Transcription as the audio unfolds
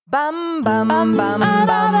Bum bum bum bum bum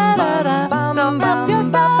bum bum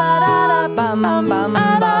yourself. Bum bum bum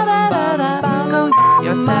bum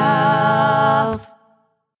yourself.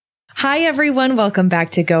 Hi everyone, welcome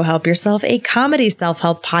back to Go Help Yourself, a comedy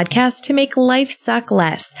self-help podcast to make life suck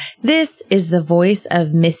less. This is the voice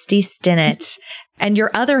of Misty Stinnett. And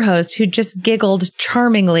your other host who just giggled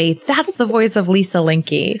charmingly, that's the voice of Lisa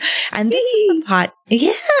Linky. And this is the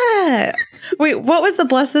Yeah. Wait, what was the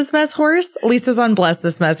Bless This Mess horse? Lisa's on Bless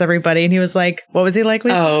This Mess, everybody. And he was like, what was he like,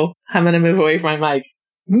 Lisa? Oh, I'm going to move away from my mic.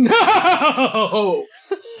 No!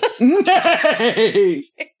 Nay!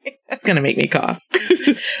 It's going to make me cough.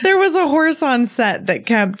 There was a horse on set that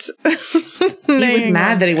kept... He was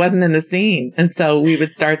mad that he wasn't in the scene. And so we would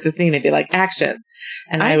start the scene and be like, action.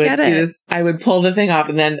 And I would do this. I would pull the thing off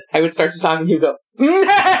and then I would start to talk and he would go,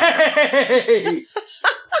 nay!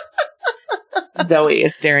 Zoe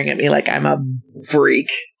is staring at me like I'm a freak.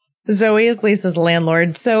 Zoe is Lisa's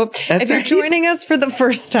landlord. So if you're joining us for the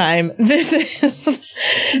first time, this is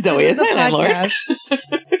Zoe is my landlord.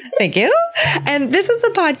 Thank you. And this is the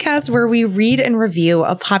podcast where we read and review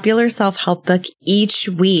a popular self-help book each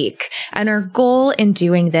week. And our goal in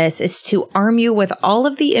doing this is to arm you with all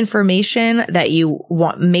of the information that you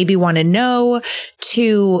maybe want to know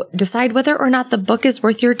to decide whether or not the book is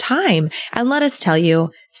worth your time. And let us tell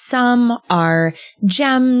you, some are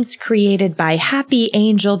gems created by happy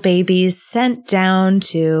angel babies sent down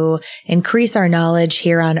to increase our knowledge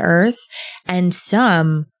here on Earth. And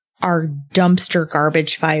some are dumpster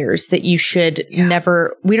garbage fires that you should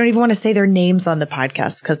never, we don't even want to say their names on the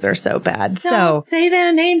podcast because they're so bad. Don't say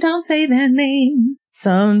their name. Don't say their name.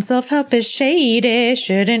 Some self-help is shady.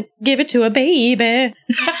 Shouldn't give it to a baby.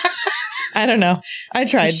 I don't know. I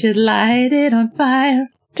tried. You should light it on fire.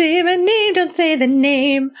 Say my name, don't say the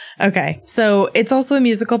name. Okay, so it's also a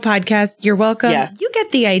musical podcast. You're welcome. Yes. You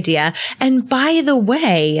get the idea. And by the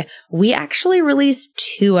way, we actually release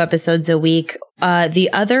 2 episodes a week. The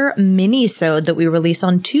other mini-sode that we release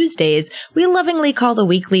on Tuesdays, we lovingly call the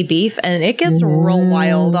Weekly Beef, and it gets real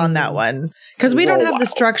wild on that one. Because we don't have the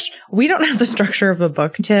structure. We don't have the structure of a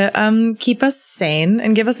book to keep us sane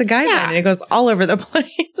and give us a guideline. And it goes all over the place.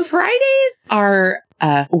 Fridays are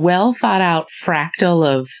a well thought out fractal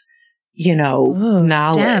of,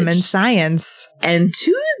 knowledge. STEM and science. And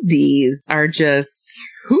Tuesdays are just,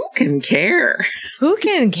 who can care? Who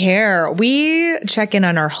can care? We check in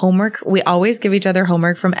on our homework. We always give each other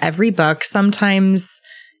homework from every book. Sometimes,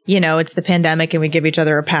 it's the pandemic and we give each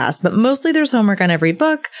other a pass, but mostly there's homework on every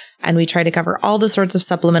book and we try to cover all the sorts of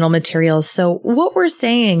supplemental materials. So what we're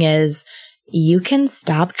saying is, you can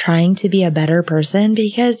stop trying to be a better person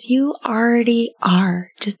because you already are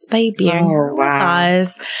just by being with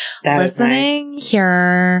us, listening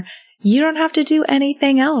here. You don't have to do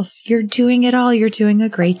anything else. You're doing it all. You're doing a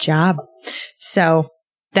great job. So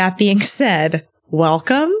that being said,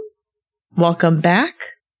 welcome back.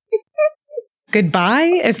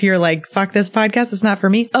 Goodbye. If you're like, fuck this podcast, it's not for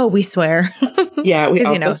me. Oh, we swear. Yeah, we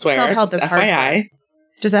also swear. Self-help is hard. FYI.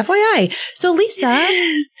 Just FYI. So, Lisa,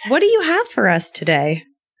 what do you have for us today?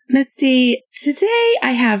 Misty, today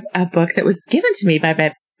I have a book that was given to me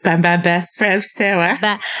by my best friend, Sarah.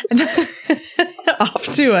 Off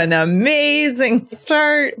to an amazing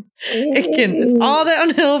start. It's all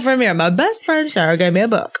downhill from here. My best friend, Sarah, gave me a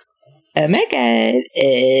book. Oh my God.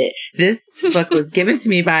 This book was given to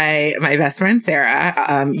me by my best friend,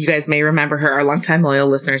 Sarah. You guys may remember her. Our longtime loyal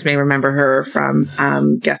listeners may remember her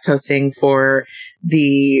from guest hosting for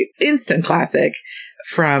the instant classic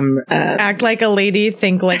from Act Like a Lady,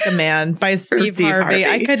 Think Like a Man by Steve Harvey.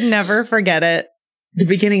 I could never forget it. The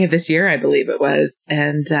beginning of this year, I believe it was.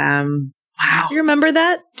 And wow. Do you remember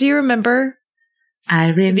that? Do you remember? I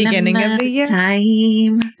remember the beginning of the year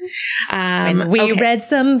time. When we read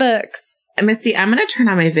some books. Misty, I'm going to turn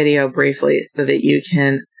on my video briefly so that you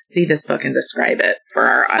can see this book and describe it for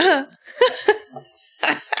our audience.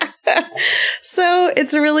 So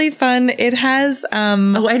it's really fun. It has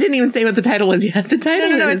oh, I didn't even say what the title was yet. The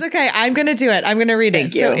title No, it's okay. I'm going to do it. I'm going to read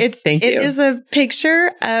it. So it is a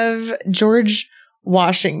picture of George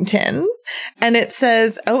Washington, and it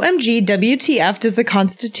says, OMG, WTF does the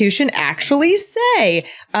Constitution actually say?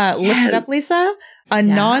 Look it up, Lisa. A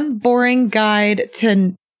non-boring guide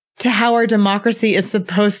to how our democracy is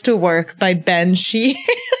supposed to work by Ben Sheehan.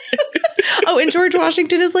 Oh, and George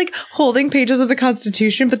Washington is like holding pages of the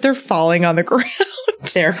Constitution, but they're falling on the ground.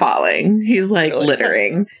 They're falling. He's like really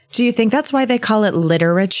littering. Do you think that's why they call it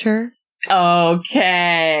literature?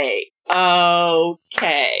 Okay.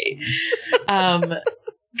 Come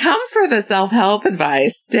for the self-help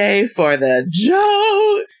advice. Stay for the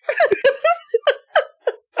jokes.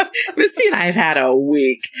 Misty and I have had a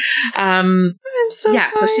week. I'm so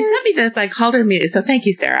tired. So she sent me this. I called her immediately. So thank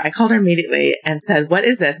you, Sarah. I called her immediately and said, what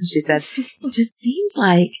is this? And she said, it just seems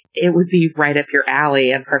like it would be right up your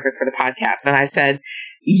alley and perfect for the podcast. And I said,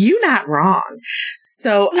 you're not wrong.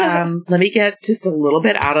 So let me get just a little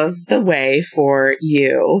bit out of the way for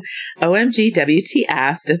you. OMG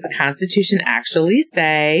WTF, does the Constitution actually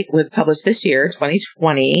say, was published this year,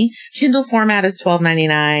 2020. Kindle format is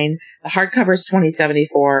 $12.99. The hardcover is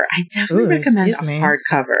 $20.74. I definitely recommend a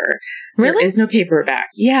hardcover. Really? There is no paperback.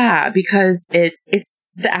 Yeah, because it's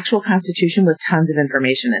the actual Constitution with tons of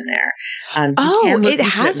information in there. It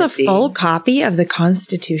has a full copy of the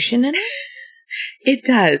Constitution in it? It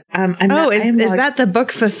does. Is that the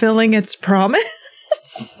book fulfilling its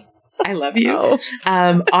promise? I love you.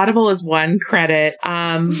 Oh. Audible is one credit.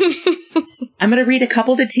 I'm going to read a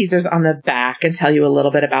couple of the teasers on the back and tell you a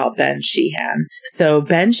little bit about Ben Sheehan. So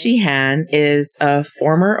Ben Sheehan is a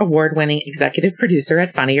former award-winning executive producer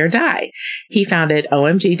at Funny or Die. He founded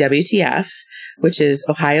OMG WTF, which is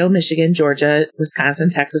Ohio, Michigan, Georgia, Wisconsin,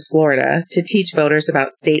 Texas, Florida, to teach voters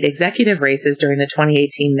about state executive races during the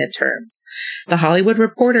 2018 midterms. The Hollywood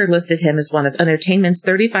Reporter listed him as one of entertainment's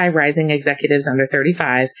 35 rising executives under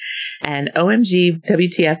 35, and OMG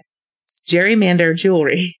WTF's gerrymander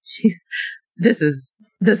jewelry. This is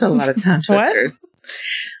a lot of tongue twisters.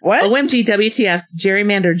 What? OMG WTF's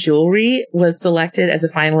gerrymander jewelry was selected as a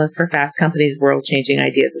finalist for Fast Company's World-Changing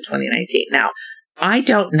Ideas of 2019. Now, I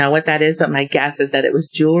don't know what that is, but my guess is that it was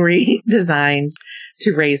jewelry designed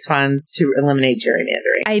to raise funds to eliminate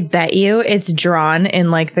gerrymandering. I bet you it's drawn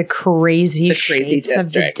in like the crazy shapes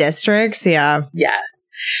of the districts. Yeah. Yes.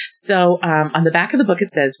 So on the back of the book, it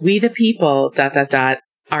says, "We the people, ...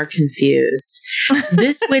 are confused.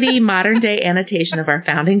 This witty modern day annotation of our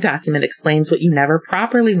founding document explains what you never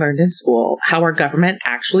properly learned in school, how our government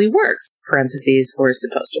actually works, parentheses, or is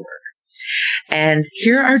supposed to work." And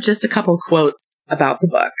here are just a couple quotes about the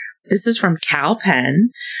book. This is from Kal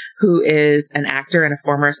Penn, who is an actor and a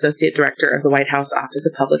former associate director of the White House Office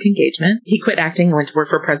of Public Engagement. He quit acting and went to work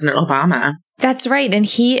for President Obama. That's right. And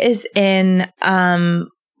he is in,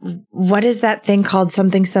 what is that thing called?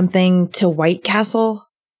 Something to White Castle?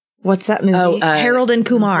 What's that movie? Harold and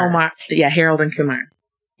Kumar. Harold and Kumar.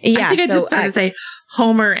 Yeah, I think I just started to say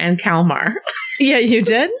Homer and Kalmar. Yeah, you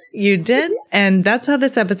did. You did. And that's how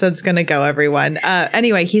this episode's going to go, everyone.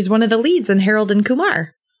 Anyway, he's one of the leads in Harold and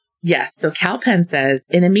Kumar. Yes. So Kal Penn says,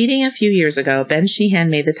 in a meeting a few years ago, Ben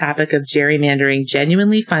Sheehan made the topic of gerrymandering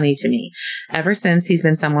genuinely funny to me. Ever since, he's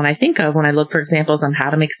been someone I think of when I look for examples on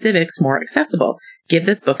how to make civics more accessible. Give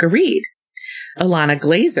this book a read. Ilana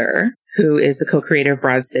Glazer, who is the co-creator of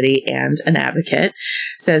Broad City and an advocate,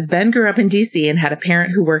 says Ben grew up in D.C. and had a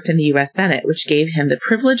parent who worked in the U.S. Senate, which gave him the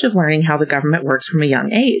privilege of learning how the government works from a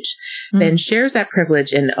young age. Ben shares that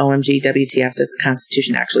privilege in OMG WTF Does the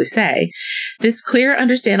Constitution Actually Say? This clear,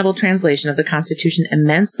 understandable translation of the Constitution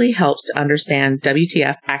immensely helps to understand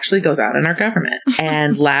WTF actually goes on in our government.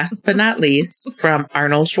 And last but not least, from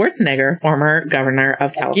Arnold Schwarzenegger, former governor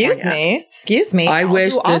of California. Excuse me. I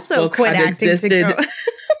wish this book had existed.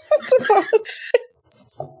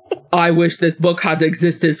 I wish this book had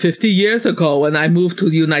existed 50 years ago when I moved to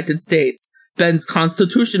the United States. Ben's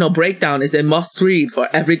constitutional breakdown is a must-read for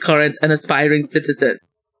every current and aspiring citizen.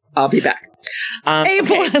 I'll be back.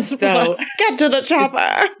 Plus. Get to the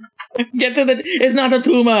chopper. It's not a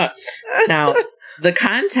tumor. Now, the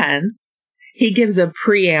contents, he gives a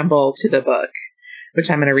preamble to the book, which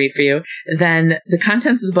I'm going to read for you. Then the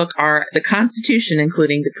contents of the book are the Constitution,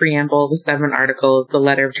 including the preamble, the 7 articles, the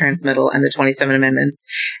letter of transmittal, and the 27 amendments,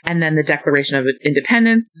 and then the Declaration of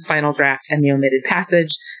Independence, the final draft, and the omitted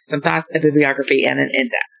passage, some thoughts, a bibliography, and an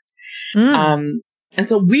index. And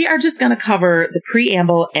so we are just going to cover the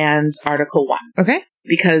preamble and Article 1. Okay.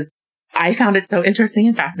 Because I found it so interesting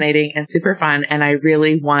and fascinating and super fun, and I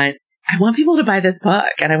want people to buy this book,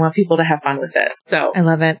 and I want people to have fun with it. So I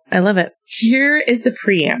love it. I love it. Here is the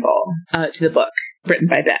preamble to the book written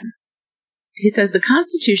by Ben. He says, the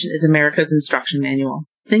Constitution is America's instruction manual.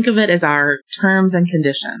 Think of it as our terms and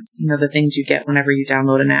conditions, the things you get whenever you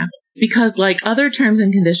download an app. Because like other terms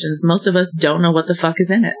and conditions, most of us don't know what the fuck is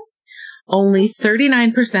in it. Only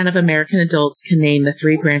 39% of American adults can name the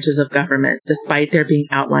 3 branches of government, despite their being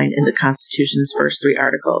outlined in the Constitution's first 3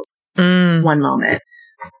 articles. One moment.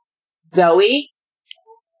 Zoe,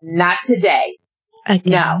 not today.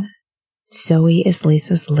 Again, no. Zoe is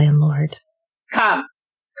Lisa's landlord.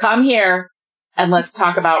 Come here and let's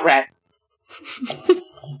talk about rent.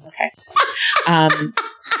 Okay.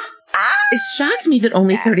 It shocked me that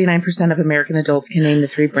only 39% of American adults can name the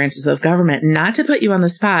 3 branches of government. Not to put you on the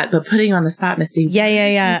spot, but putting you on the spot, Misty.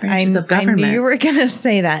 Yeah. I knew you were going to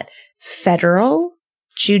say that. Federal,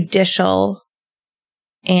 judicial,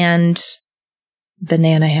 and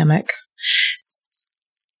banana hammock.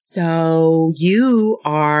 So you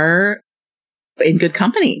are in good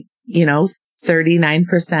company.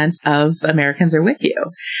 39% of Americans are with you.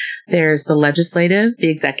 There's the legislative, the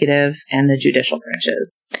executive, and the judicial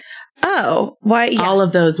branches. Oh, why? Yes. All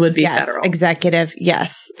of those would be federal. Executive.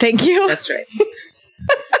 Yes. Thank you. That's right.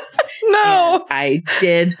 No. And I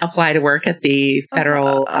did apply to work at the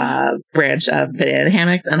federal branch of banana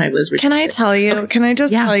hammocks, and I was rejected. Can I tell you? Can I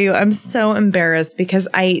just tell you? I'm so embarrassed because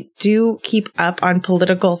I do keep up on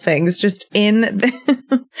political things just in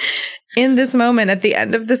in this moment at the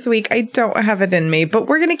end of this week. I don't have it in me, but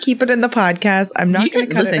we're going to keep it in the podcast. I'm not going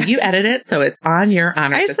to cut it. Listen, you edit it, so it's on your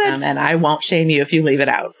honor system, and I won't shame you if you leave it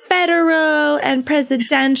out. Federal and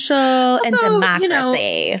presidential and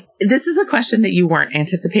democracy. This is a question that you weren't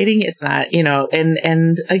anticipating. It's not,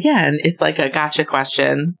 and again, it's like a gotcha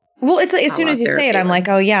question. Well, it's like, as soon as you say it, I'm like,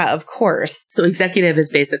 oh yeah, of course. So executive is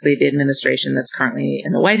basically the administration that's currently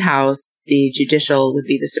in the White House. The judicial would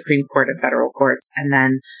be the Supreme Court and federal courts. And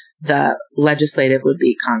then the legislative would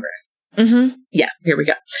be Congress. Mm-hmm. Yes, here we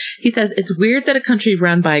go. He says, it's weird that a country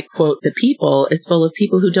run by, quote, the people is full of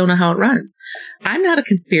people who don't know how it runs. I'm not a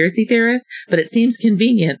conspiracy theorist, but it seems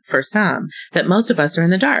convenient for some that most of us are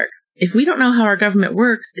in the dark. If we don't know how our government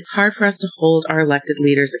works, it's hard for us to hold our elected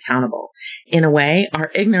leaders accountable. In a way,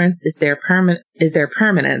 our ignorance is their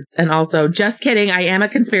permanence. And also, just kidding, I am a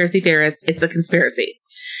conspiracy theorist. It's a conspiracy.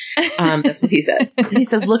 That's what he says. And he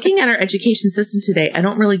says, looking at our education system today, I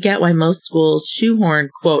don't really get why most schools shoehorn,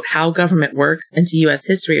 quote, how government works into U.S.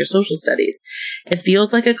 history or social studies. It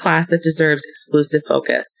feels like a class that deserves exclusive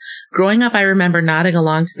focus. Growing up, I remember nodding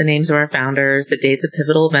along to the names of our founders, the dates of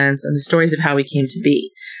pivotal events, and the stories of how we came to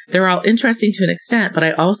be. They're all interesting to an extent, but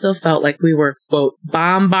I also felt like we were, quote,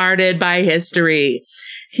 bombarded by history.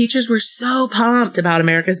 Teachers were so pumped about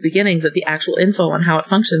America's beginnings that the actual info on how it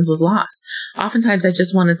functions was lost. Oftentimes, I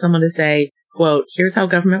just wanted someone to say, quote, here's how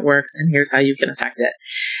government works and here's how you can affect it.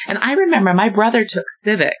 And I remember my brother took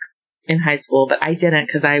civics in high school, but I didn't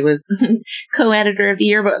because I was co-editor of the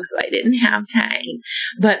yearbook, so I didn't have time.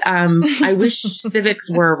 But I wish civics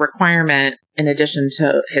were a requirement in addition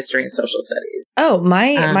to history and social studies. Oh,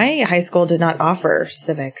 my high school did not offer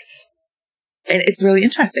civics. And it's really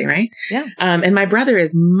interesting, right? Yeah. And my brother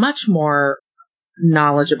is much more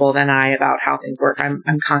knowledgeable than I about how things work. I'm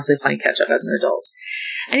constantly playing catch up as an adult.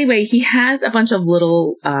 Anyway, he has a bunch of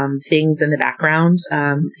little things in the background.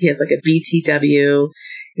 He has like a BTW.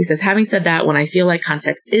 He says, having said that, when I feel like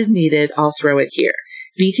context is needed, I'll throw it here.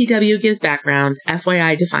 BTW gives background,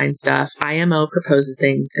 FYI defines stuff, IMO proposes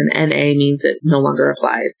things, and NA means it no longer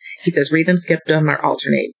applies. He says, read them, skip them, or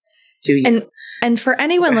alternate. Do you? And for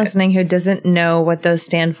anyone listening who doesn't know what those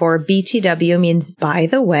stand for, BTW means by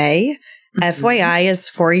the way. Mm-hmm. FYI is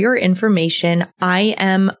for your information.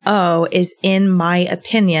 IMO is in my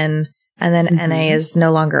opinion. And then NA is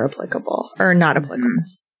no longer applicable or not applicable.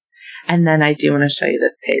 And then I do want to show you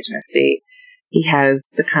this page, Misty. He has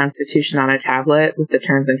the Constitution on a tablet with the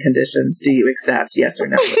terms and conditions. Do you accept? Yes or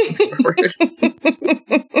no?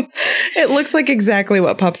 It looks like exactly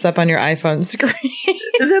what pops up on your iPhone screen.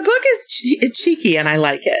 The book is cheeky and I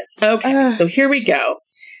like it. Okay, so here we go.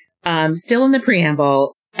 Still in the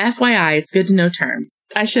preamble. FYI, it's good to know terms.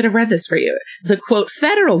 I should have read this for you. The, quote,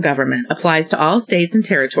 federal government applies to all states and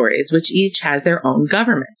territories, which each has their own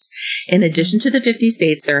government. In addition to the 50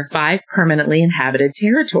 states, there are 5 permanently inhabited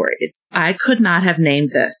territories. I could not have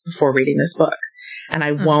named this before reading this book, and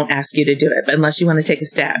I won't ask you to do it, but unless you want to take a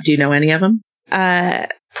stab. Do you know any of them?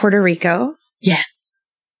 Puerto Rico. Yes.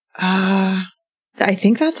 I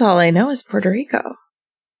think that's all I know is Puerto Rico.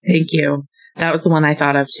 Thank you. That was the one I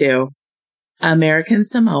thought of, too. American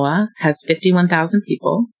Samoa has 51,000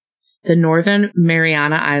 people. The Northern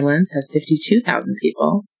Mariana Islands has 52,000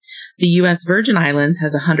 people. The U.S. Virgin Islands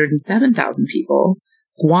has 107,000 people.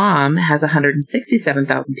 Guam has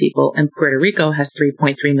 167,000 people. And Puerto Rico has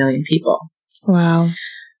 3.3 million people. Wow.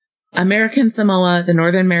 American Samoa, the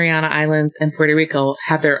Northern Mariana Islands, and Puerto Rico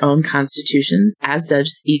have their own constitutions, as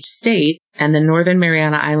does each state. And the Northern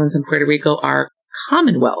Mariana Islands and Puerto Rico are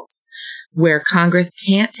commonwealths, where Congress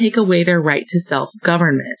can't take away their right to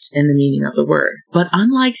self-government in the meaning of the word. But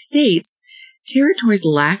unlike states, territories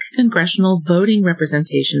lack congressional voting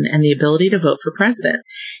representation and the ability to vote for president,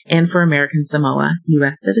 and for American Samoa,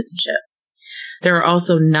 U.S. citizenship. There are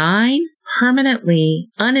also 9 permanently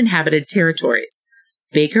uninhabited territories: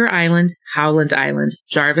 Baker Island, Howland Island,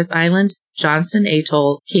 Jarvis Island, Johnston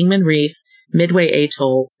Atoll, Kingman Reef, Midway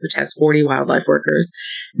Atoll, which has 40 wildlife workers,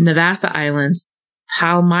 Navassa Island,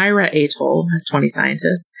 Palmyra Atoll has 20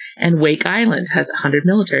 scientists, and Wake Island has 100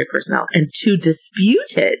 military personnel, and 2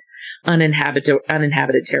 disputed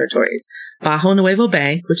uninhabited territories. Bajo Nuevo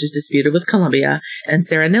Bank, which is disputed with Colombia, and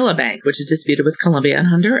Serenilla Bank, which is disputed with Colombia and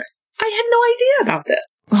Honduras. I had no idea about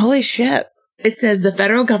this. Holy shit. It says the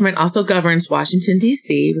federal government also governs Washington,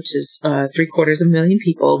 D.C., which is 750,000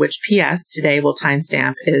 people, which P.S. today will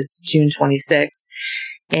timestamp is June 26th.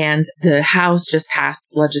 And the House just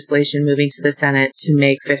passed legislation moving to the Senate to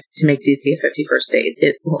make D.C. a 51st state.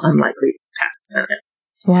 It will unlikely pass the Senate.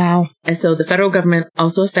 Wow. And so the federal government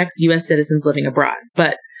also affects U.S. citizens living abroad.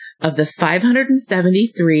 But of the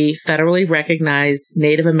 573 federally recognized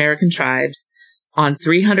Native American tribes on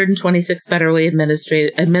 326 federally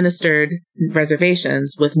administered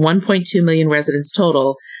reservations with 1.2 million residents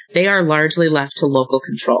total, they are largely left to local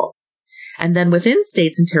control. And then within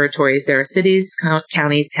states and territories, there are cities,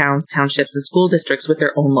 counties, towns, townships, and school districts with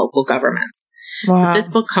their own local governments. Wow. But this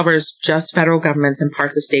book covers just federal governments and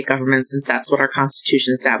parts of state governments, since that's what our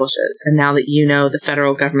Constitution establishes. And now that you know the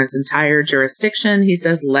federal government's entire jurisdiction, he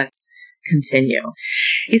says, let's continue.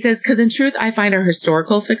 He says, because in truth, I find our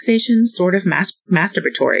historical fixation sort of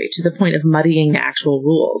masturbatory to the point of muddying the actual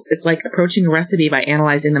rules. It's like approaching a recipe by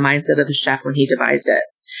analyzing the mindset of the chef when he devised it.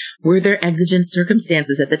 Were there exigent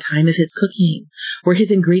circumstances at the time of his cooking? Were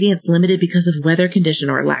his ingredients limited because of weather condition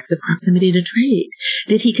or lack of proximity to trade?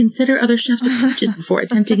 Did he consider other chefs' approaches before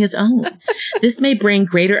attempting his own? This may bring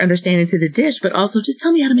greater understanding to the dish, but also just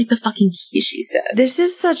tell me how to make the fucking quiche, he said. This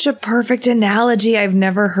is such a perfect analogy. I've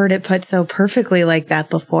never heard it put so perfectly like that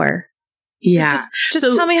before. Yeah. Just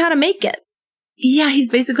tell me how to make it. Yeah, he's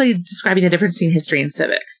basically describing the difference between history and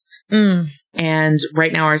civics. And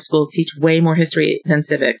right now our schools teach way more history than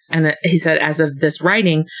civics. And he said, as of this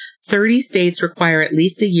writing, 30 states require at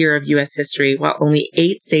least a year of U.S. history, while only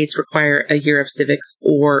 8 states require a year of civics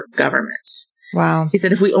or government. Wow. He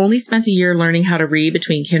said, if we only spent a year learning how to read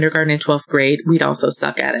between kindergarten and 12th grade, we'd also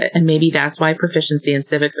suck at it. And maybe that's why proficiency in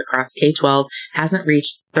civics across K-12 hasn't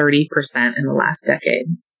reached 30% in the last decade.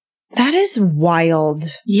 That is wild.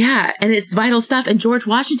 Yeah, and it's vital stuff. And George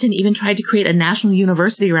Washington even tried to create a national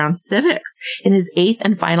university around civics. In his 8th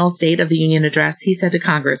and final State of the Union address, he said to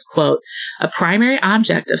Congress, quote, a primary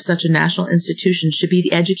object of such a national institution should be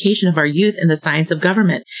the education of our youth in the science of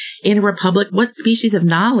government. In a republic, what species of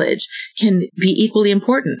knowledge can be equally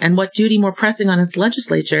important, and what duty more pressing on its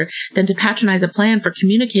legislature than to patronize a plan for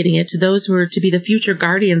communicating it to those who are to be the future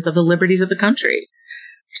guardians of the liberties of the country?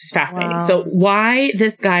 Which is fascinating. Wow. So why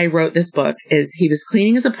this guy wrote this book is he was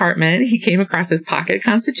cleaning his apartment. He came across his pocket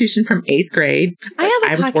Constitution from 8th grade. I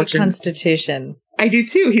have a pocket Constitution. I do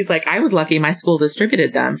too. He's like, I was lucky my school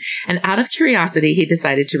distributed them. And out of curiosity, he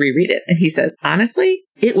decided to reread it. And he says, honestly,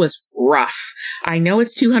 it was rough. I know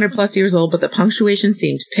it's 200 plus years old, but the punctuation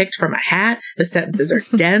seemed picked from a hat. The sentences are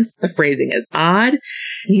dense. The phrasing is odd. And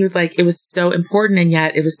he was like, it was so important, and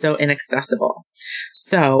yet it was so inaccessible.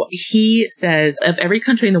 So he says, of every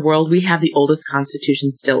country in the world, we have the oldest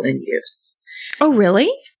constitution still in use. Oh,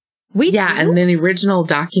 really? We do? And in the original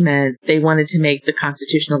document, they wanted to make the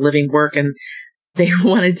Constitution a living work, and they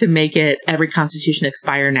wanted to make it, every constitution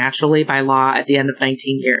expire naturally by law at the end of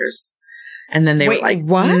 19 years. And then they were like,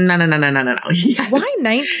 what? No. Yes. Why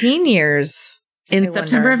 19 years? In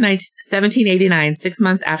September of 1789, 6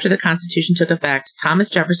 months after the Constitution took effect, Thomas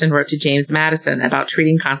Jefferson wrote to James Madison about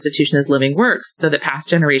treating Constitution as living works so that past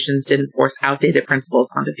generations didn't force outdated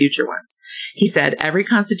principles onto future ones. He said, every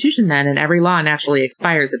Constitution then and every law naturally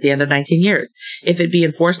expires at the end of 19 years. If it be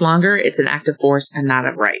enforced longer, it's an act of force and not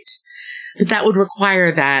of right. But that would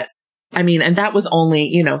require that, and that was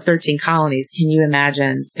only, 13 colonies. Can you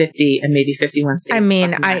imagine 50 and maybe 51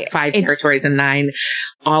 states? 5 territories and 9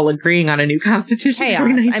 all agreeing on a new constitution?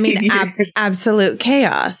 Chaos. Absolute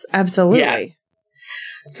chaos. Absolutely. Yes.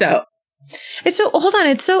 So. Hold on.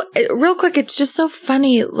 It's so, real quick, it's just so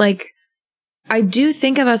funny. Like, I do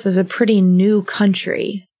think of us as a pretty new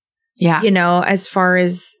country. Yeah. As far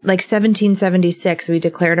as 1776, we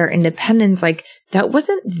declared our independence. Like, that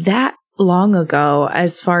wasn't that long ago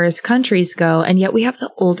as far as countries go, and yet we have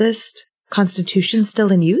the oldest constitution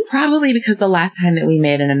still in use? Probably because the last time that we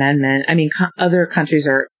made an amendment, other countries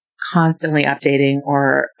are constantly updating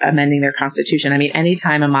or amending their constitution.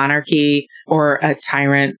 Anytime a monarchy or a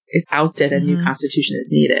tyrant is ousted, a new constitution is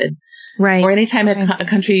needed. Right. Or anytime a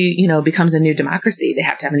country, becomes a new democracy, they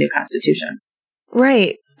have to have a new constitution.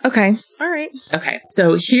 Right. Okay. All right. Okay.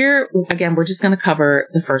 So here, again, we're just going to cover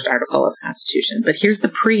the first article of the Constitution, but here's the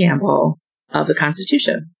preamble of the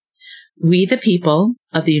Constitution. We, the people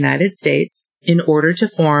of the United States, in order to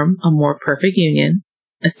form a more perfect union,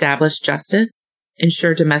 establish justice,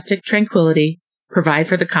 ensure domestic tranquility, provide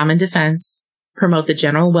for the common defense, promote the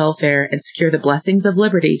general welfare, and secure the blessings of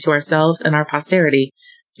liberty to ourselves and our posterity,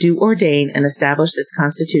 do ordain and establish this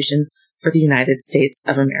Constitution for the United States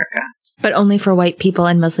of America. But only for white people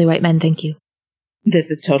and mostly white men. Thank you.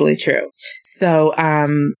 This is totally true. So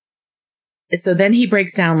then he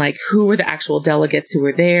breaks down like who were the actual delegates who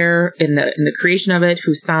were there in the creation of it,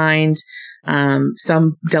 who signed.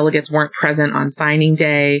 Some delegates weren't present on signing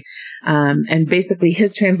day. And basically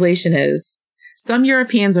his translation is, some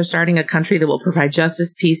Europeans are starting a country that will provide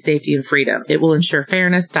justice, peace, safety, and freedom. It will ensure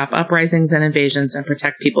fairness, stop uprisings and invasions, and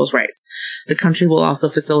protect people's rights. The country will also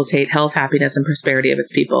facilitate health, happiness, and prosperity of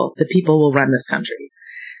its people. The people will run this country.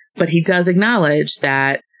 But he does acknowledge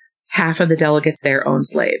that half of the delegates there own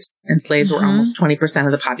slaves, and slaves were almost 20%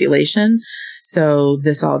 of the population. So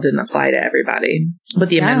this all didn't apply to everybody, but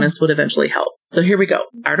the amendments would eventually help. So here we go.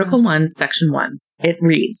 Article 1, Section 1. It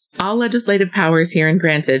reads, all legislative powers herein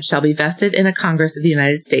granted shall be vested in a Congress of the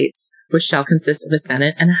United States, which shall consist of a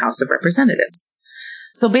Senate and a House of Representatives.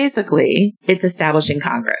 So basically, it's establishing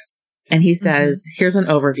Congress. And he says, here's an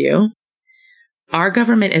overview. Our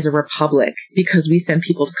government is a republic because we send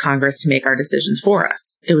people to Congress to make our decisions for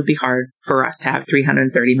us. It would be hard for us to have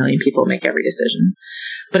 330 million people make every decision.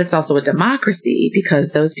 But it's also a democracy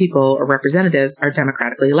because those people or representatives are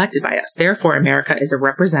democratically elected by us. Therefore, America is a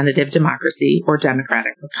representative democracy or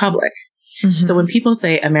democratic republic. So when people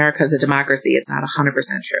say America is a democracy, it's not 100%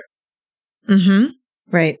 true.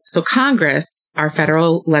 Right. So Congress, our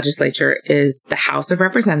federal legislature, is the House of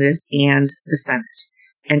Representatives and the Senate.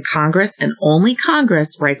 And Congress, and only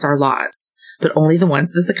Congress, writes our laws, but only the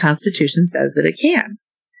ones that the Constitution says that it can.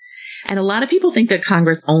 And a lot of people think that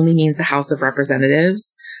Congress only means the House of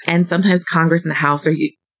Representatives, and sometimes Congress and the House are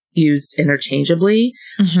used interchangeably.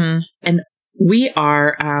 And we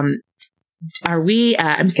are we,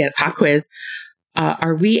 I'm going to get a pop quiz,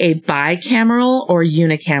 are we a bicameral or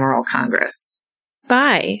unicameral Congress?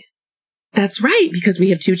 Bi. That's right, because we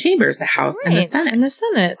have two chambers, the House and the Senate. And the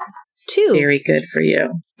Senate. Two. Very good for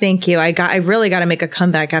you. Thank you. I really got to make a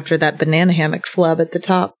comeback after that banana hammock flub at the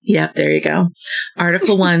top. Yep, there you go.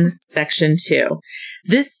 Article 1, Section 2.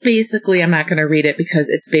 This basically, I'm not going to read it because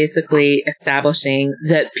it's basically establishing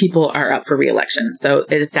that people are up for re-election. So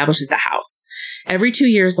it establishes the House. Every 2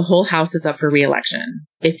 years, the whole House is up for re-election.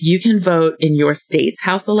 If you can vote in your state's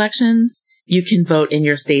House elections, you can vote in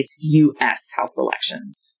your state's U.S. House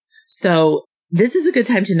elections. So this is a good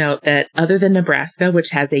time to note that other than Nebraska,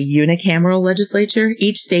 which has a unicameral legislature,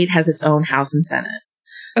 each state has its own House and Senate.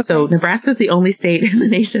 Okay. So Nebraska is the only state in the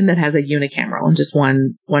nation that has a unicameral and just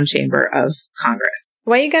one chamber of Congress.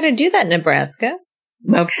 Why you got to do that, Nebraska?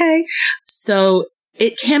 Okay. So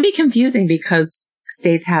it can be confusing because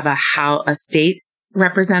states have a state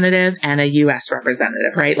representative and a U.S.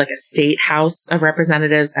 representative, right? Like a state House of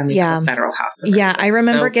Representatives and we have a federal House of Representatives. I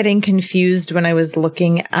remember getting confused when I was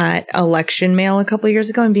looking at election mail a couple of years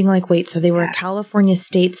ago and being like, wait, so they were a California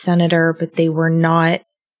state senator, but they were not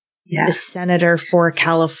the senator for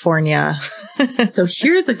California. So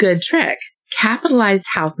here's a good trick. Capitalized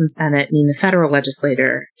House and Senate mean the federal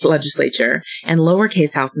legislature, and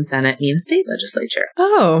lowercase House and Senate mean the state legislature.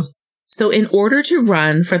 Oh. So in order to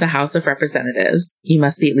run for the House of Representatives, you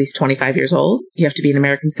must be at least 25 years old. You have to be an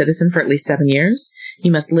American citizen for at least 7 years.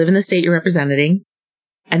 You must live in the state you're representing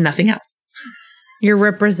and nothing else. You're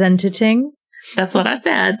representing? That's what I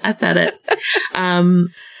said. I said it.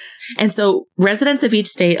 And so residents of each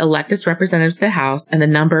state elect its representatives to the House, and the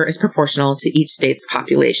number is proportional to each state's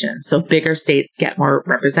population. So bigger states get more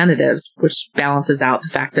representatives, which balances out the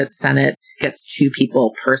fact that the Senate gets 2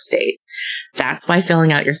 people per state. That's why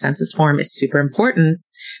filling out your census form is super important,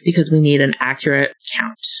 because we need an accurate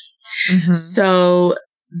count. So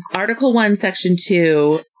Article 1, Section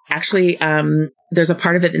 2, actually, there's a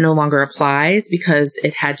part of it that no longer applies because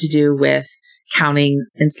it had to do with counting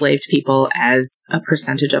enslaved people as a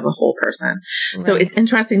percentage of a whole person. Right. So it's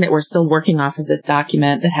interesting that we're still working off of this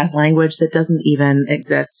document that has language that doesn't even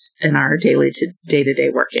exist in our day-to-day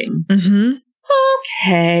working.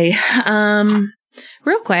 Okay.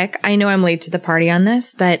 Real quick, I know I'm late to the party on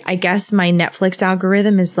this, but I guess my Netflix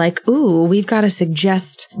algorithm is like, ooh, we've got to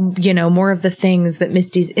suggest, more of the things that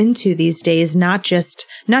Misty's into these days, not just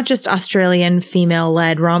Australian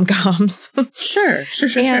female-led rom-coms. Sure.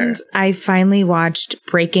 And I finally watched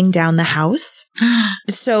Breaking Down the House.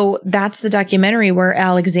 So that's the documentary where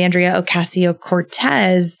Alexandria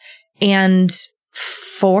Ocasio-Cortez and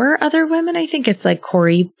 4 other women, I think it's like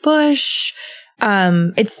Cori Bush,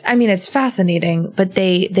 It's fascinating, but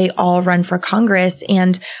they all run for Congress.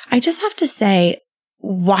 And I just have to say,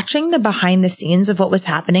 watching the behind the scenes of what was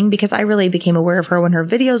happening, because I really became aware of her when her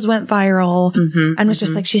videos went viral and was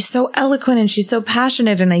just like, she's so eloquent and she's so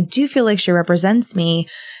passionate. And I do feel like she represents me,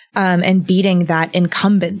 and beating that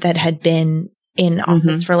incumbent that had been in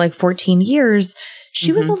office for like 14 years.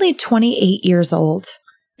 She was only 28 years old.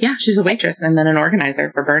 Yeah, she's a waitress and then an organizer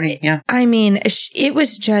for Bernie. Yeah. I mean, it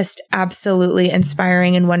was just absolutely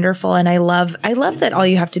inspiring and wonderful. And I love that all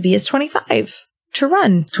you have to be is 25 to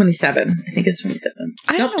run. 27. I think it's 27.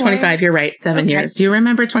 Nope, 25. You're right. 7 years. Do you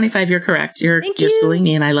remember 25? You're correct. You're schooling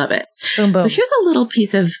me and I love it. Boom, boom. So here's a little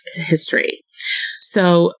piece of history.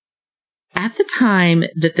 So at the time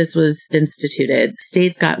that this was instituted,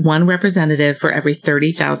 states got one representative for every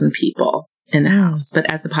 30,000 people in the House. But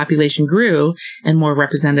as the population grew and more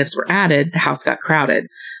representatives were added, the House got crowded.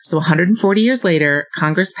 So 140 years later,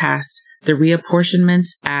 Congress passed the Reapportionment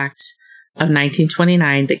Act of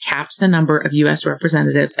 1929 that capped the number of U.S.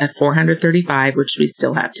 representatives at 435, which we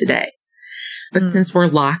still have today. But since we're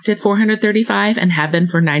locked at 435 and have been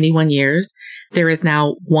for 91 years, there is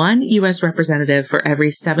now one U.S. representative for every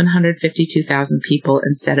 752,000 people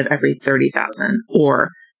instead of every 30,000, or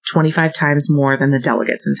 25 times more than the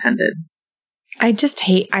delegates intended. I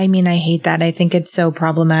hate that. I think it's so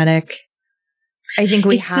problematic. I think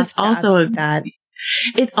we have to also that.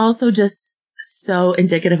 It's also just so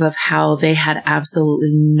indicative of how they had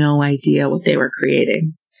absolutely no idea what they were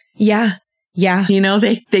creating. Yeah. Yeah. You know,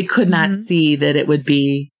 they could not see that it would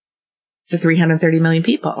be the 330 million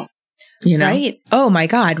people, you know? Right. Oh my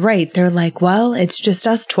God. Right. They're like, well, it's just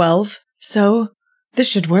us 12. So this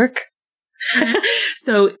should work.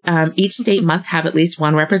 So each state must have at least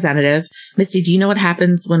one representative. Misty, do you know what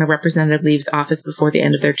happens when a representative leaves office before the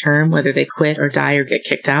end of their term, whether they quit or die or get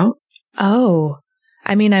kicked out? Oh,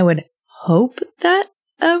 I mean, I would hope that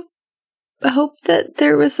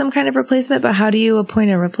there was some kind of replacement, but how do you appoint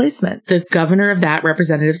a replacement? The governor of that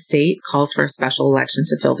representative state calls for a special election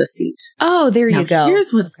to fill the seat. Oh, there you go.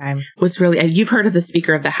 Here's what's really, you've heard of the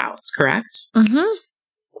Speaker of the House, correct?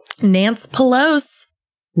 Mm-hmm. Nancy Pelosi.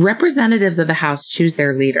 Representatives of the House choose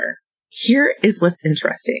their leader. Here is what's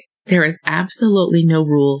interesting. There is absolutely no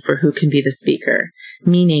rule for who can be the speaker,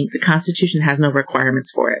 meaning the Constitution has no requirements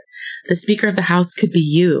for it. The Speaker of the House could be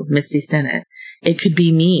you, Misty Stinnett. It could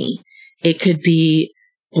be me. It could be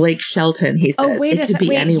Blake Shelton, he says. Oh, wait it could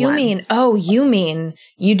be anyone. You mean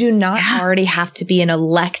you do not already have to be an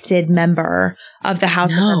elected member of the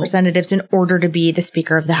House of Representatives in order to be the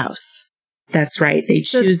Speaker of the House? That's right. They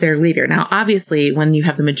choose their leader. Now, obviously, when you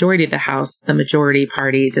have the majority of the House, the majority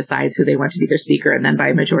party decides who they want to be their speaker. And then by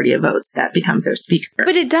a majority of votes, that becomes their speaker.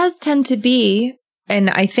 But it does tend to be, and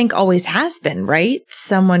I think always has been, right?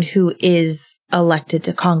 Someone who is elected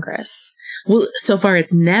to Congress. Well, so far,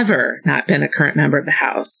 it's never not been a current member of the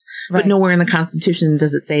House. Right. But nowhere in the Constitution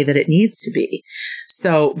does it say that it needs to be.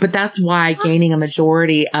 So, but that's why gaining a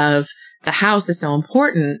majority of the House is so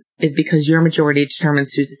important, is because your majority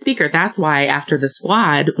determines who's the speaker. That's why after the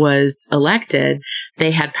squad was elected,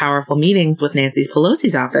 they had powerful meetings with Nancy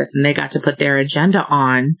Pelosi's office, and they got to put their agenda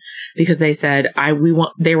on because they said,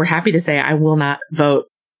 they were happy to say, I will not vote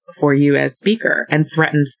for you as speaker, and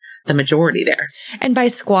threatened the majority there. And by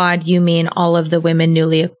squad, you mean all of the women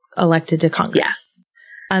newly elected to Congress? Yes.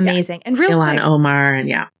 Amazing. Yes. And real Ilhan quick, Omar and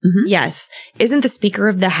Yes. Isn't the Speaker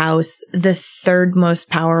of the House the third most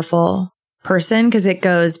powerful person? Because it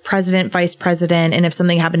goes president, vice president, and if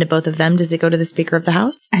something happened to both of them, does it go to the Speaker of the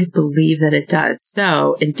House? I believe that it does.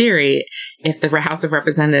 So, in theory, if the House of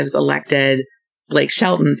Representatives elected Blake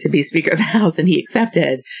Shelton to be Speaker of the House and he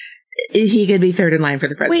accepted, he could be third in line for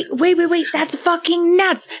the presidency. Wait. That's fucking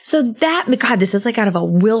nuts. So God, this is like out of a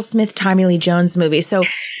Will Smith, Tommy Lee Jones movie. So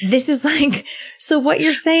this is like, so what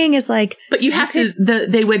you're saying is like. But you have to,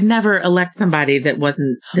 they would never elect somebody that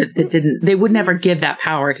they would never give that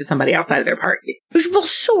power to somebody outside of their party. Well,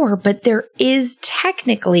 sure. But there is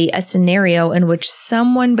technically a scenario in which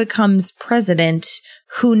someone becomes president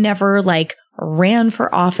who never ran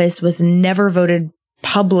for office, was never voted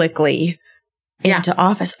publicly into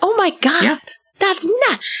office. Oh my God. Yeah. That's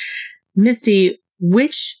nuts. Misty,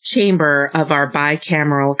 which chamber of our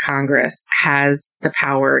bicameral Congress has the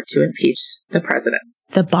power to impeach the president?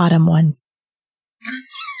 The bottom one.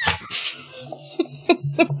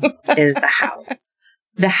 Is the House.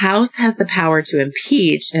 The House has the power to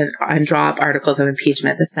impeach and draw up articles of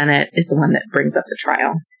impeachment. The Senate is the one that brings up the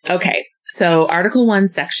trial. Okay. So Article 1,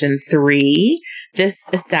 Section 3, this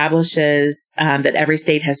establishes that every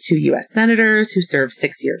state has 2 U.S. senators who serve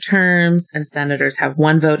 6-year terms, and senators have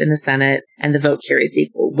 1 vote in the Senate, and the vote carries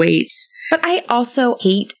equal weight. But I also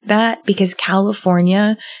hate that because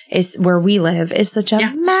California is where we live is such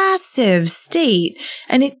a massive state.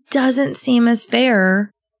 And it doesn't seem as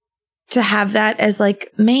fair to have that as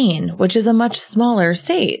like Maine, which is a much smaller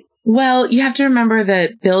state. Well, you have to remember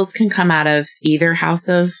that bills can come out of either house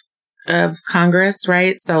of Congress,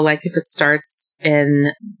 right? So like if it starts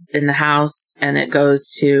in the House and it goes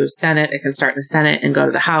to Senate, it can start in the Senate and go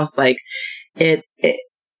to the House. Like it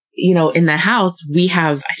in the House, we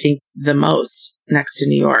have, I think, the most next to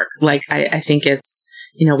New York. Like, I think it's,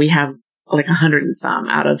 we have like 100 and some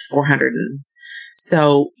out of 400.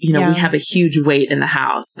 So, we have a huge weight in the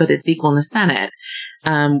House, but it's equal in the Senate,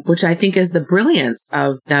 which I think is the brilliance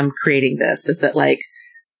of them creating this, is that like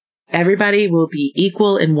everybody will be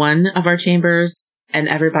equal in one of our chambers and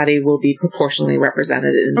everybody will be proportionally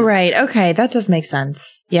represented. Right. Okay. That does make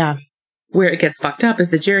sense. Yeah. Where it gets fucked up is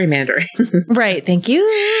the gerrymandering. Right. Thank you.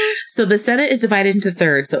 So the Senate is divided into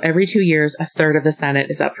thirds. So every 2 years, a third of the Senate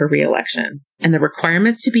is up for re-election. And the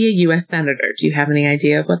requirements to be a U.S. Senator, do you have any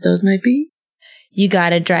idea of what those might be? You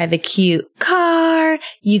got to drive a cute car.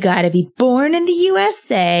 You got to be born in the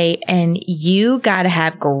USA. And you got to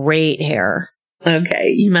have great hair.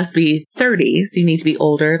 Okay. You must be 30. So you need to be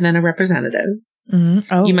older than a representative.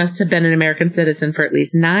 Mm-hmm. Oh. You must have been an American citizen for at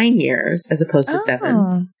least 9 years as opposed to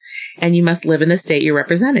 7. And you must live in the state you're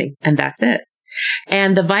representing. And that's it.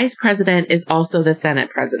 And the vice president is also the Senate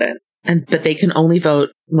president. But they can only vote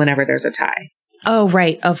whenever there's a tie. Oh,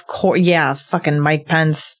 right. Of course. Yeah. Fucking Mike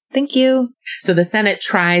Pence. Thank you. So the Senate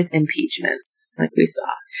tries impeachments, like we saw.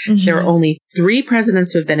 Mm-hmm. There are only 3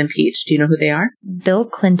 presidents who have been impeached. Do you know who they are? Bill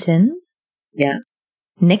Clinton. Yes.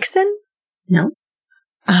 Nixon? No.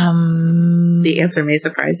 The answer may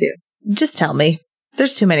surprise you. Just tell me.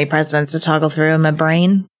 There's too many presidents to toggle through in my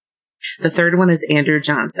brain. The third one is Andrew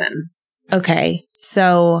Johnson. Okay.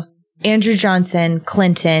 So Andrew Johnson,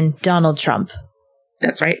 Clinton, Donald Trump.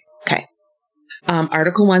 That's right. Okay.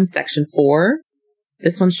 Article 1, Section 4.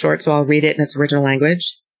 This one's short, so I'll read it in its original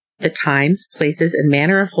language. The times, places, and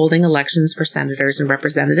manner of holding elections for senators and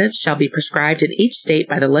representatives shall be prescribed in each state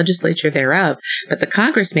by the legislature thereof, but the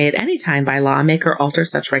Congress may at any time by law make or alter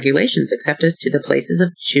such regulations, except as to the places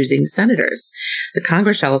of choosing senators. The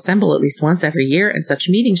Congress shall assemble at least once every year, and such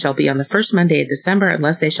meeting shall be on the first Monday of December,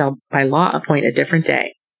 unless they shall by law appoint a different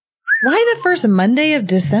day. Why the first Monday of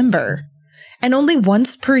December? And only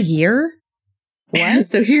once per year? What?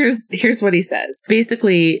 So here's what he says.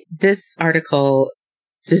 Basically, this article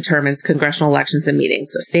determines congressional elections and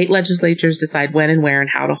meetings. So state legislatures decide when and where and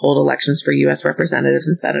how to hold elections for U.S. representatives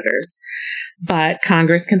and senators. But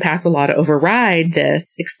Congress can pass a law to override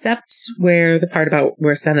this, except where the part about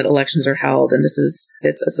where Senate elections are held. And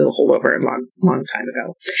it's a holdover a long time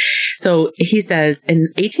ago. So he says in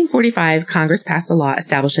 1845, Congress passed a law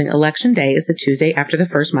establishing Election Day as the Tuesday after the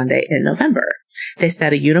first Monday in November. They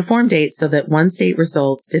set a uniform date so that one state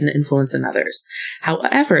results didn't influence another's.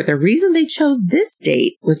 However, the reason they chose this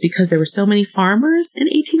date was because there were so many farmers in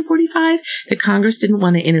 1845 that Congress didn't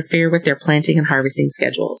want to interfere with their planting and harvesting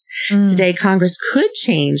schedules. Today, Congress could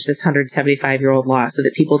change this 175-year-old law so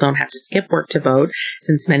that people don't have to skip work to vote,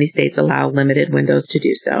 since many states allow limited windows to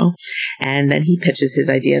do so. And then he pitches his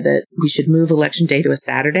idea that we should move Election Day to a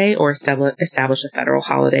Saturday or establish a federal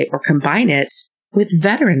holiday or combine it with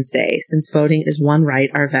Veterans Day, since voting is one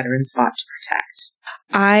right our veterans fought to protect.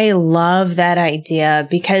 I love that idea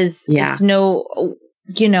because it's I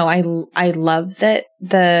love that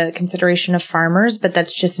the consideration of farmers, but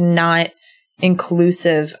that's just not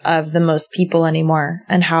inclusive of the most people anymore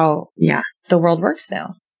and how the world works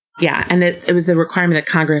now. Yeah. And it was the requirement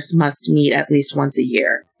that Congress must meet at least once a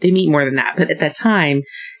year. They meet more than that. But at that time,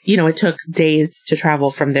 it took days to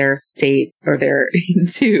travel from their state or their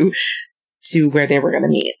to where they were going to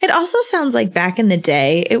meet. It also sounds like back in the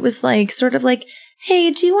day, it was like sort of like, hey,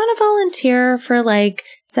 do you want to volunteer for like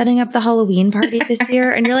setting up the Halloween party this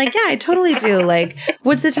year? And you're like, yeah, I totally do. Like,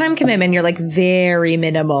 what's the time commitment? You're like, very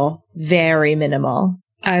minimal, very minimal.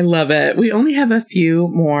 I love it. We only have a few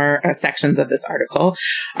more sections of this article.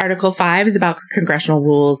 Article 5 is about congressional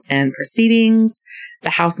rules and proceedings.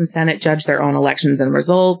 The House and Senate judge their own elections and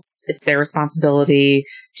results. It's their responsibility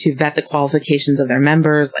to vet the qualifications of their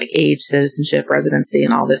members, like age, citizenship, residency,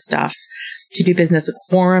 and all this stuff. To do business, a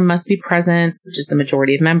quorum must be present, which is the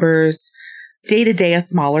majority of members. Day to day, a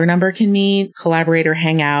smaller number can meet, collaborate, or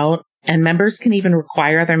hang out. And members can even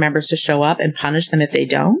require other members to show up and punish them if they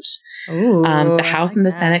don't. Ooh, the House and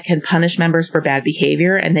the Senate can punish members for bad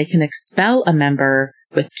behavior, and they can expel a member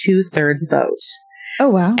with 2/3 vote. Oh,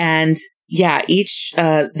 wow. And yeah,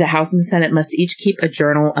 the House and the Senate must each keep a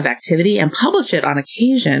journal of activity and publish it on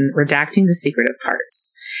occasion, redacting the secretive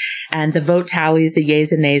parts. And the vote tallies, the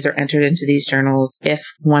yeas and nays are entered into these journals if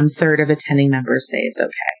 1/3 of attending members say it's okay.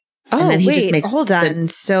 Oh, and then wait, hold on.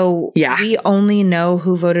 So we only know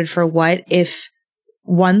who voted for what if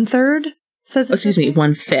 1/3 says it's okay?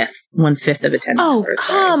 1/5 of attending members. Oh,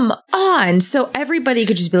 come on. So everybody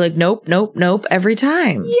could just be like, nope, nope, nope, every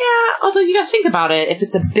time. Yeah, although you got to think about it. If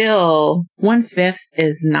it's a bill, 1/5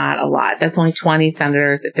 is not a lot. That's only 20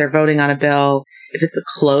 senators if they're voting on a bill. If it's a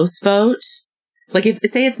close vote, like if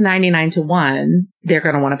say it's 99-1, they're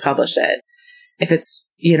going to want to publish it. If it's,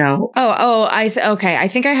 okay. I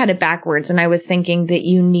think I had it backwards, and I was thinking that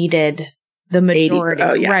you needed the majority.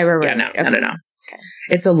 80, right. Yeah, no. Okay.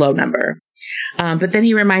 It's a low number. But then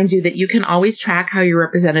he reminds you that you can always track how your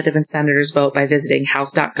representative and senators vote by visiting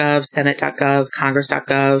house.gov, senate.gov,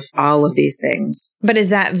 congress.gov, all of these things. But is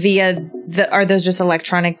that are those just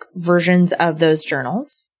electronic versions of those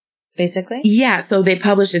journals? Basically? Yeah. So they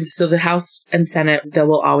publish it. So the House and Senate, they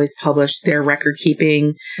will always publish their record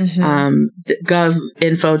keeping. Mm-hmm.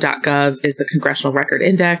 Govinfo.gov is the Congressional Record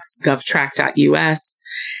Index, govtrack.us.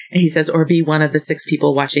 And he says, or be one of the 6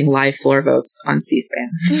 people watching live floor votes on C-SPAN.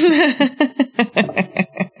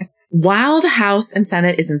 While the House and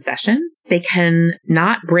Senate is in session, they can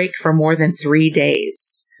not break for more than 3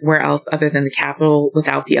 days. Where else other than the Capitol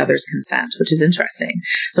without the other's consent, which is interesting.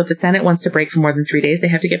 So if the Senate wants to break for more than 3 days, they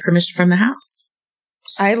have to get permission from the House.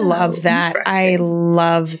 I love that. I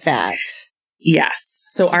love that. Yes.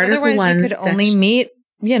 So Article 1... you could only meet,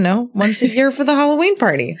 once a year for the Halloween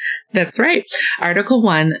party. That's right. Article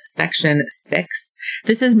 1, Section 6.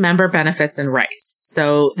 This is member benefits and rights.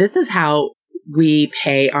 So this is how we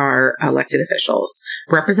pay our elected officials.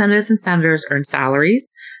 Representatives and senators earn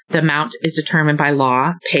salaries. The amount is determined by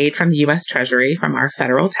law, paid from the U.S. Treasury, from our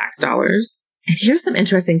federal tax dollars. And here's some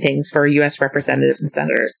interesting things for U.S. representatives and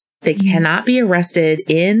senators. They cannot be arrested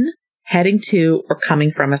in, heading to, or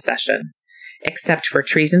coming from a session, except for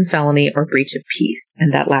treason, felony, or breach of peace.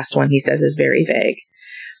 And that last one, he says, is very vague.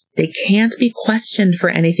 They can't be questioned for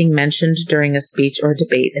anything mentioned during a speech or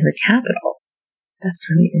debate in the Capitol. That's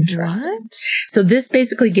really interesting. What? So this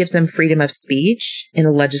basically gives them freedom of speech in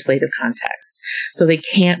a legislative context. So they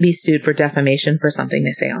can't be sued for defamation for something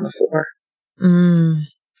they say on the floor.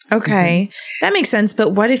 Okay. Mm-hmm. That makes sense.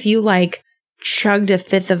 But what if you chugged a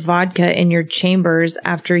 5th of vodka in your chambers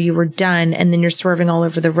after you were done and then you're swerving all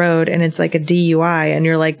over the road and it's like a DUI and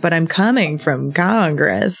you're like, but I'm coming from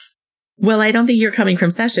Congress. Well, I don't think you're coming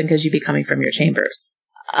from session because you'd be coming from your chambers.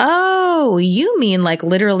 Oh, you mean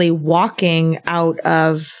literally walking out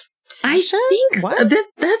of session? I think so.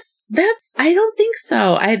 That's I don't think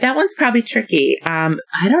so. That one's probably tricky. I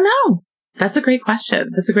don't know. That's a great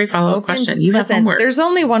question. That's a great follow-up question. You have homework. There's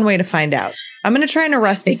only one way to find out. I'm going to try and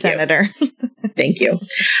arrest a senator. Thank you.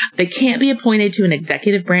 They can't be appointed to an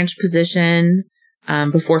executive branch position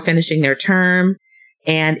before finishing their term.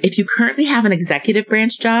 And if you currently have an executive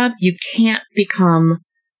branch job, you can't become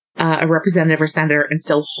a representative or senator and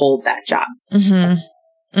still hold that job.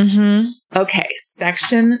 Mm-hmm. Mm-hmm. Okay.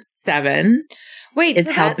 Section 7. Wait, is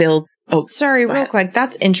how bills. Oh, sorry, real quick.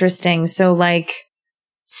 That's interesting. So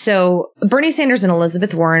Bernie Sanders and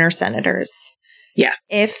Elizabeth Warren are senators. Yes.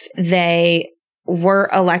 If they were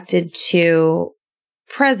elected to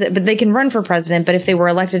president, but they can run for president, but if they were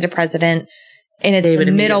elected to president and it's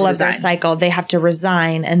the middle of their cycle, they have to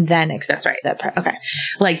resign and then accept. That's right. Okay.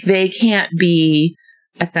 They can't be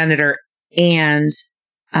a senator and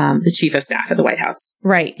the chief of staff at the White House.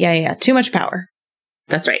 Right. Yeah. Too much power.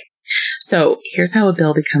 That's right. So here's how a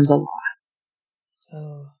bill becomes a law.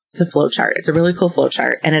 Oh. It's a flow chart. It's a really cool flow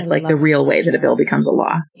chart. And it's the real way that a bill becomes a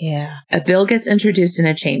law. Yeah. A bill gets introduced in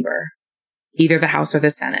a chamber, either the House or the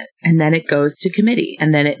Senate, and then it goes to committee.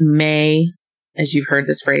 And then it may, as you've heard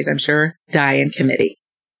this phrase, I'm sure, die in committee.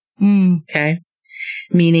 Okay.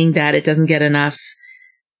 Meaning that it doesn't get enough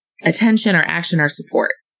attention or action or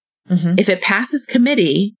support. Mm-hmm. If it passes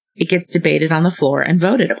committee, it gets debated on the floor and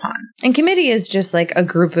voted upon. And committee is just a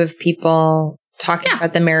group of people talking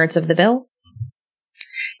about the merits of the bill?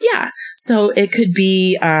 Yeah. So it could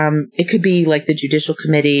be like the Judicial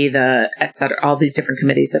Committee, et cetera, all these different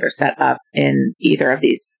committees that are set up in either of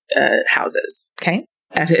these houses. Okay.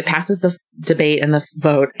 If it passes the debate and the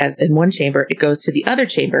vote in one chamber, it goes to the other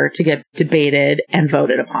chamber to get debated and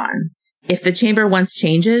voted upon. If the chamber once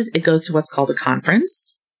changes, it goes to what's called a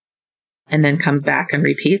conference and then comes back and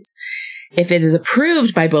repeats. If it is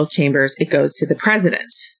approved by both chambers, it goes to the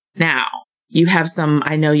president. Now, you have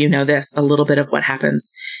I know you know this, a little bit of what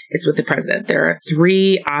happens. It's with the president. There are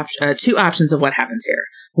two options of what happens here.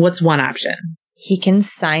 What's one option? he can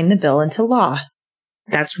sign the bill into law.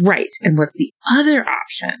 That's right. And what's the other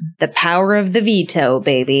option? The power of the veto,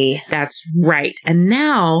 baby. That's right. And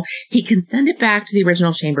now he can send it back to the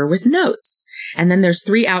original chamber with notes. And then there's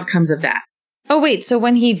 3 outcomes of that. Oh, wait. So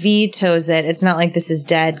when he vetoes it, it's not like this is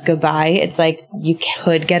dead. Goodbye. It's like you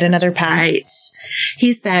could get another pass. Right.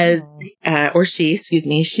 He says, she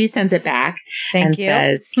sends it back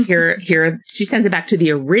says, here, she sends it back to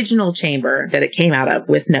the original chamber that it came out of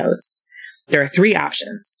with notes. There are 3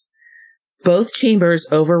 options. Both chambers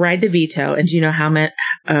override the veto. And do you know how much,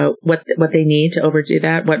 what they need to overdo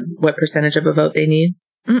that? What percentage of a vote they need?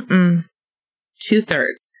 2/3.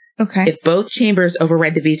 Okay. If both chambers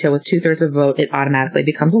override the veto with 2/3 of a vote, it automatically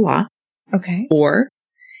becomes a law. Okay. Or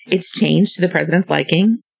it's changed to the president's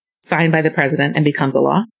liking, signed by the president, and becomes a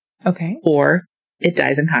law. Okay. Or it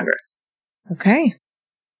dies in Congress. Okay.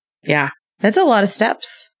 Yeah. That's a lot of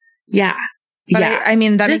steps. Yeah. But yeah. I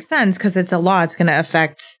mean, that makes sense because it's a law. It's going to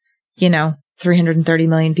affect, 330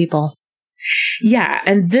 million people. Yeah.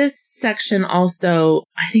 And this section also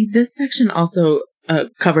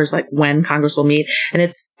covers like when Congress will meet. And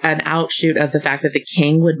it's an outshoot of the fact that the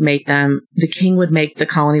king would make the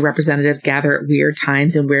colony representatives gather at weird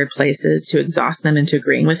times in weird places to exhaust them into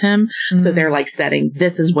agreeing with him. Mm-hmm. So they're like setting,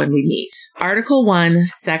 this is when we meet. Article 1,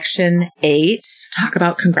 Section 8, talk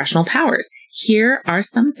about congressional powers. Here are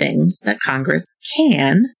some things that Congress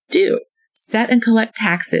can do. Set and collect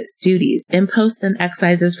taxes, duties, imposts, and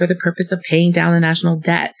excises for the purpose of paying down the national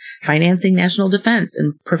debt, financing national defense,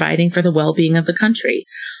 and providing for the well-being of the country.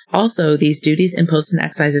 Also, these duties, imposts, and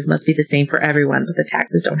excises must be the same for everyone, but the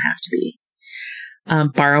taxes don't have to be.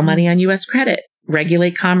 Borrow money on U.S. credit.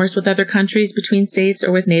 Regulate commerce with other countries, between states,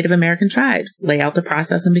 or with Native American tribes. Lay out the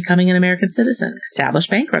process of becoming an American citizen. Establish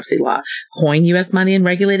bankruptcy law. Coin U.S. money and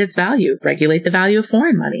regulate its value. Regulate the value of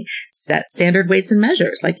foreign money. Set standard weights and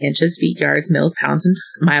measures like inches, feet, yards, miles, pounds,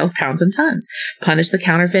 and tons. Punish the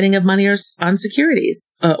counterfeiting of money on securities,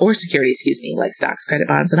 like stocks, credit,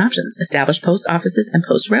 bonds, and options. Establish post offices and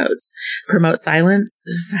post roads. Promote silence.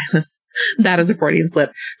 That is a Freudian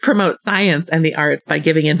slip. Promote science and the arts by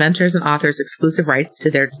giving inventors and authors exclusive rights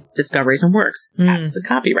to their discoveries and works. Patents and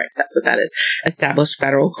copyrights. That's what that is. Establish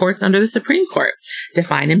federal courts under the Supreme Court.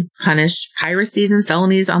 Define and punish piracies and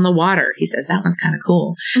felonies on the water. He says that one's kind of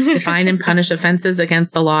cool. Define and punish offenses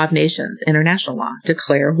against the law of nations, international law.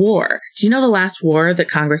 Declare war. Do you know the last war that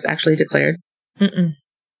Congress actually declared?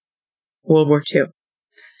 World War II.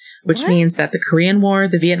 Which means that the Korean War,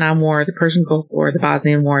 the Vietnam War, the Persian Gulf War, the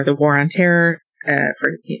Bosnian War, the War on Terror,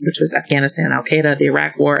 which was Afghanistan, Al-Qaeda, the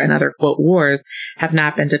Iraq War, and other, quote, wars, have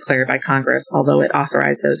not been declared by Congress, although it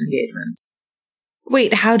authorized those engagements.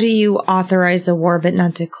 Wait, how do you authorize a war but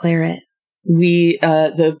not declare it?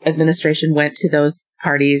 The administration went to those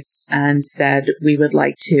parties and said, we would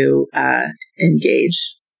like to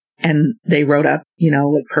engage. And they wrote up,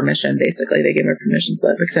 with permission, basically. They gave a permission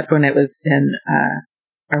slip, except when it was in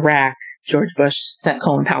Iraq, George Bush sent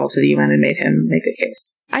Colin Powell to the UN and made him make a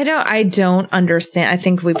case. I don't understand. I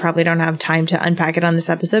think we probably don't have time to unpack it on this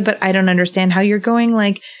episode, but I don't understand how you're going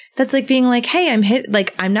that's like being like, hey, I'm hit,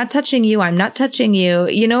 I'm not touching you. I'm not touching you.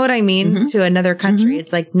 You know what I mean? Mm-hmm. To another country. Mm-hmm.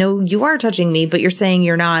 It's like, no, you are touching me, but you're saying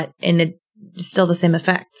you're not, and it's still the same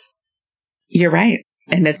effect. You're right.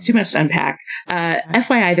 And that's too much to unpack.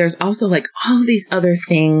 FYI, there's also all these other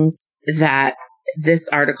things that this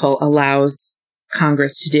article allows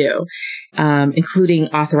Congress to do, including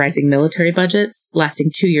authorizing military budgets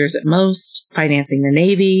lasting 2 years at most, financing the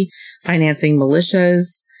Navy, financing militias.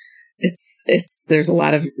 There's a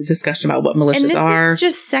lot of discussion about what militias are. And this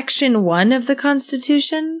is just Section 1 of the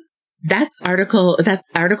Constitution? That's Article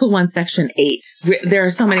 1, Section 8. There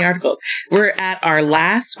are so many articles. We're at our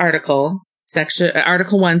last article,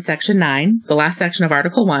 Article 1, Section 9, the last section of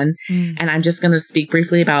Article 1, and I'm just going to speak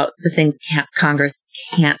briefly about the things Congress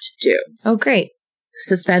can't do. Oh, great.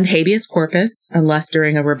 Suspend habeas corpus unless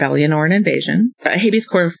during a rebellion or an invasion. Habeas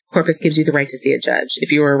corpus gives you the right to see a judge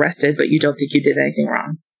if you were arrested, but you don't think you did anything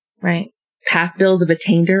wrong. Right. Pass bills of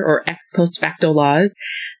attainder or ex post facto laws.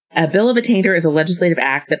 A bill of attainder is a legislative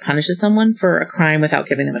act that punishes someone for a crime without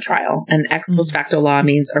giving them a trial. An ex post facto law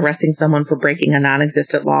means arresting someone for breaking a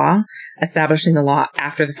non-existent law, establishing the law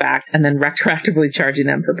after the fact, and then retroactively charging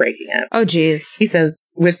them for breaking it. Oh, geez. He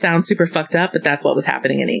says, which sounds super fucked up, but that's what was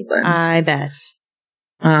happening in England. I bet.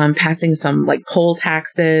 Passing some poll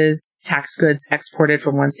taxes, tax goods exported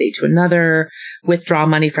from one state to another, withdraw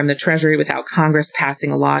money from the treasury without Congress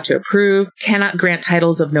passing a law to approve, cannot grant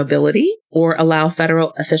titles of nobility or allow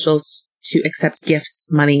federal officials to accept gifts,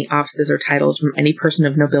 money, offices, or titles from any person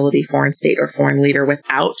of nobility, foreign state, or foreign leader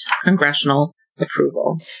without congressional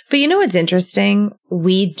approval. But you know what's interesting?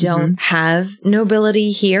 We don't have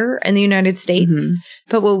nobility here in the United States,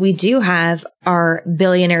 but what we do have are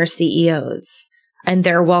billionaire CEOs, and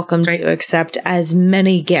they're welcome to accept as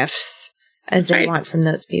many gifts as they want from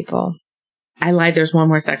those people. I lied. There's one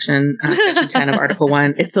more section, section 10 of Article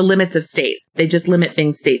 1. It's the limits of states. They just limit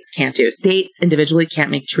things states can't do. States individually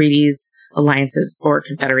can't make treaties, alliances, or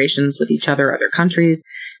confederations with each other or other countries.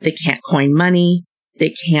 They can't coin money.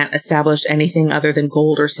 They can't establish anything other than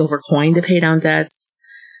gold or silver coin to pay down debts.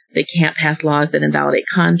 They can't pass laws that invalidate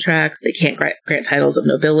contracts. They can't grant titles of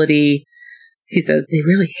nobility. He says they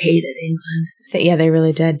really hated England. Yeah, they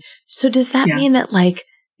really did. So does that mean that, like,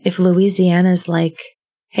 if Louisiana's like,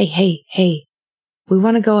 hey, we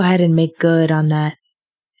want to go ahead and make good on that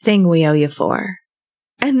thing we owe you for.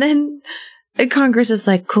 And then Congress is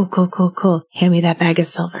like, cool. Hand me that bag of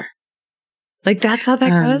silver. Like, that's how that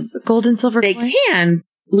goes? Gold and silver They coin? can.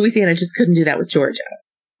 Louisiana just couldn't do that with Georgia,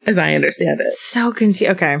 as I understand it. So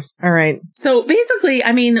confused. Okay. All right. So basically,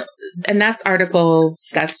 I mean, and that's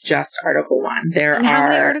just Article 1. There are how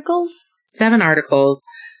many articles? 7 articles,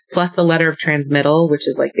 plus the letter of transmittal, which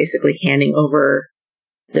is like basically handing over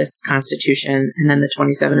this Constitution, and then the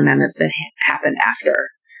 27 amendments that happened after.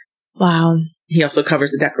 Wow. He also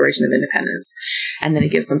covers the Declaration of Independence, and then he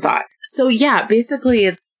gives some thoughts. So yeah, basically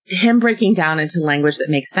it's him breaking down into language that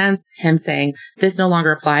makes sense, him saying this no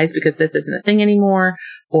longer applies because this isn't a thing anymore,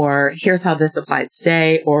 or here's how this applies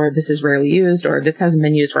today, or this is rarely used, or this hasn't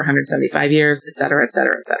been used for 175 years, et cetera, et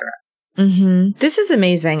cetera, et cetera. This is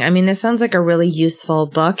amazing. I mean, this sounds like a really useful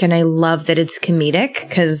book, and I love that it's comedic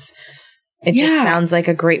because it just sounds like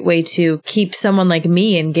a great way to keep someone like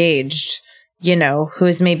me engaged, you know, who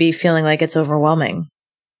is maybe feeling like it's overwhelming.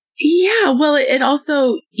 Yeah, well, it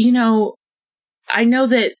also, you know, I know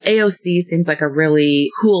that AOC seems like a really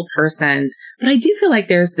cool person, but I do feel like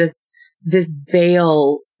there's this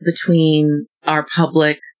veil between our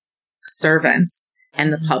public servants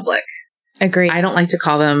and the public. Agreed. I don't like to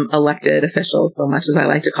call them elected officials so much as I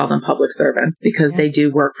like to call them public servants because they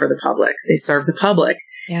do work for the public. They serve the public.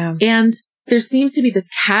 Yeah. And there seems to be this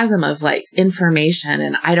chasm of like information,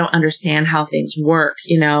 and I don't understand how things work,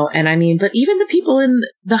 you know? And I mean, but even the people in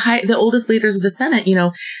the oldest leaders of the Senate, you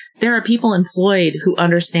know, there are people employed who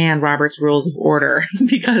understand Robert's Rules of Order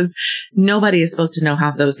because nobody is supposed to know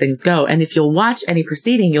how those things go. And if you'll watch any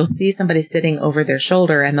proceeding, you'll see somebody sitting over their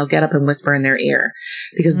shoulder and they'll get up and whisper in their ear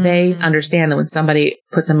because they understand that when somebody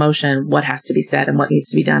puts a motion, what has to be said and what needs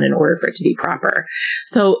to be done in order for it to be proper.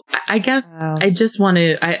 So I guess I just want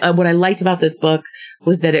to, what I liked about this book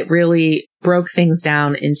was that it really broke things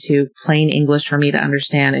down into plain English for me to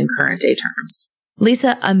understand in current day terms.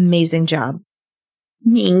 Lisa, amazing job.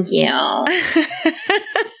 Thank you.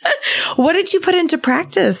 What did you put into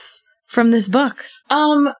practice from this book?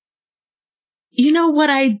 You know, what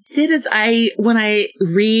I did is when I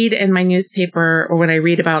read in my newspaper or when I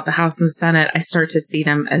read about the House and the Senate, I start to see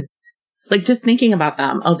them as like just thinking about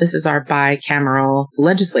them. Oh, this is our bicameral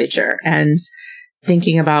legislature. And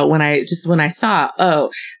thinking about when I saw,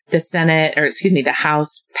 the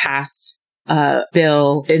House passed a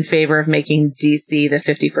bill in favor of making DC the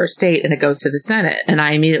 51st state, and it goes to the Senate. And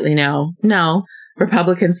I immediately know, no,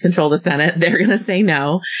 Republicans control the Senate. They're going to say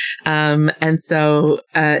no. And so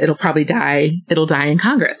it'll probably die. It'll die in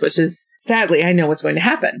Congress, which is sadly, I know what's going to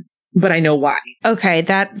happen, but I know why. Okay.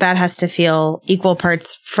 That has to feel equal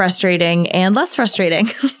parts frustrating and less frustrating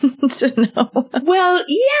to know. Well,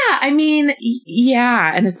 yeah. I mean,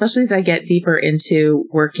 yeah. And especially as I get deeper into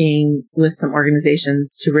working with some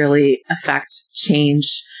organizations to really affect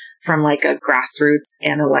change from like a grassroots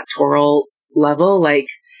and electoral level, like,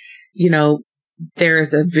 you know,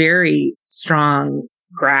 there's a very strong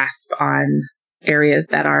grasp on areas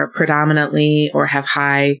that are predominantly or have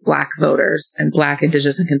high Black voters and Black,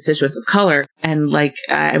 Indigenous, and constituents of color. And like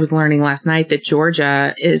I was learning last night that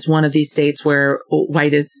Georgia is one of these states where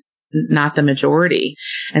white is not the majority.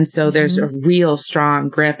 And so there's a real strong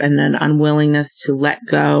grip and an unwillingness to let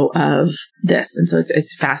go of this. And so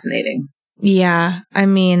it's fascinating. Yeah. I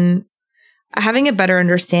mean, having a better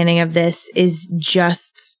understanding of this is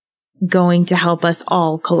just going to help us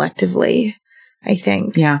all collectively, I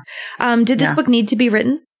think. Yeah. Did this book need to be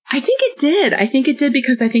written? I think it did. I think it did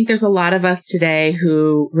because I think there's a lot of us today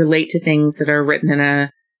who relate to things that are written in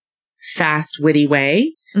a fast, witty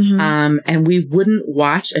way. And we wouldn't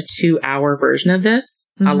watch a 2-hour version of this,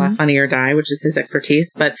 a la Funny or Die, which is his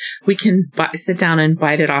expertise, but we can sit down and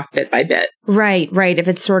bite it off bit by bit. Right. If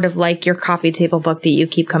it's sort of like your coffee table book that you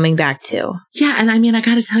keep coming back to. Yeah. And I mean, I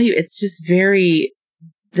got to tell you, it's just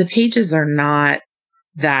the pages are not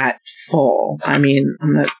that full. I mean,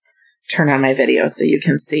 turn on my video so you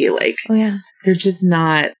can see, like, Oh, yeah. there's just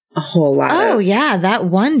not a whole lot Oh, of... yeah. That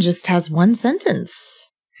one just has one sentence.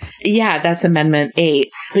 Yeah, that's Amendment 8.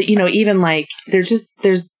 But, even like,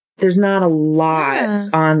 there's not a lot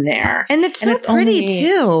on there. And it's so pretty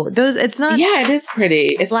too. It's not. Yeah, it is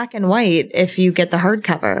pretty. It's black and white if you get the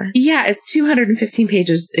hardcover. Yeah, it's 215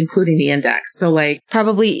 pages, including the index. So like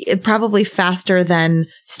probably faster than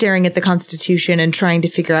staring at the Constitution and trying to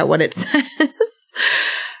figure out what it says.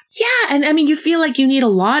 Yeah, and I mean, you feel like you need a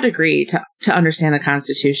law degree to understand the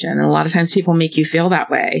Constitution, and a lot of times people make you feel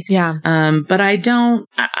that way. Yeah. But I don't.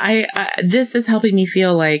 This is helping me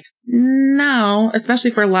feel like no,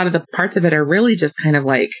 especially for a lot of the parts of it are really just kind of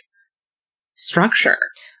like structure.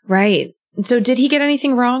 Right. So, did he get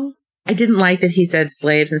anything wrong? I didn't like that he said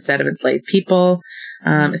slaves instead of enslaved people,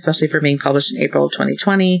 especially for being published in April of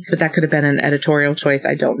 2020. But that could have been an editorial choice.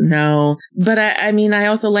 I don't know. But I mean, I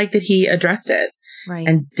also like that he addressed it. Right.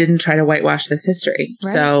 And didn't try to whitewash this history.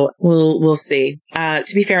 Right. So we'll see. To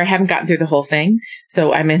be fair, I haven't gotten through the whole thing.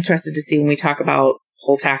 So I'm interested to see when we talk about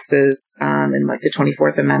poll taxes and like the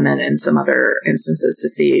 24th Amendment and some other instances to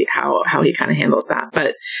see how he kind of handles that.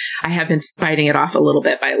 But I have been fighting it off a little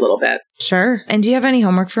bit by a little bit. Sure. And do you have any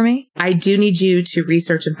homework for me? I do need you to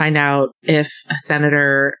research and find out if a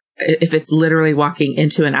senator, if it's literally walking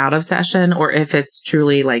into and out of session, or if it's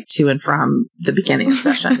truly like to and from the beginning of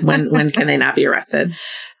session. When can they not be arrested?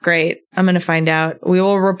 Great. I'm going to find out. We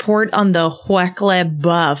will report on the Huecle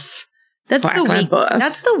Buff.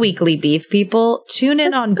 That's the weekly beef, people. Tune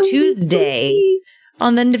in on Tuesday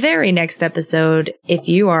on the very next episode. If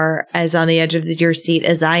you are as on the edge of your seat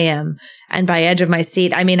as I am, and by edge of my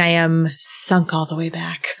seat, I mean I am sunk all the way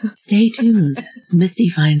back. Stay tuned as Misty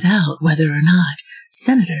finds out whether or not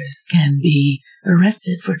senators can be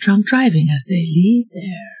arrested for drunk driving as they leave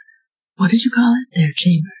what did you call it? Their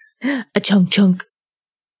chamber. A chunk.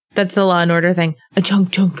 That's the Law and Order thing. A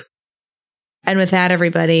chunk. And with that,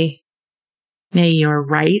 everybody, may your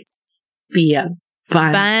rights be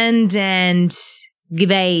abundant.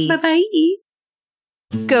 Goodbye. Bye-bye.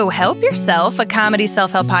 Go Help Yourself, a comedy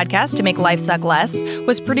self-help podcast to make life suck less,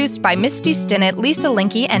 was produced by Misty Stinnett, Lisa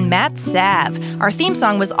Linky, and Matt Sav. Our theme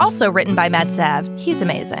song was also written by Matt Sav. He's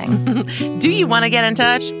amazing. Do you want to get in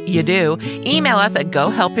touch? You do. Email us at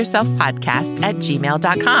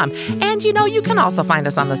gohelpyourselfpodcast@gmail.com. And you can also find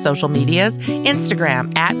us on the social medias,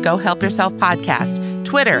 Instagram @GoHelpYourselfPodcast,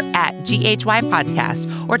 Twitter @GHY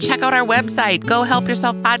Podcast, or check out our website,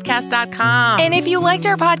 gohelpyourselfpodcast.com. And if you liked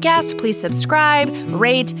our podcast, please subscribe,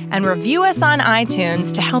 rate, and review us on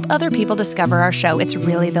iTunes to help other people discover our show. It's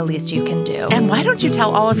really the least you can do. And why don't you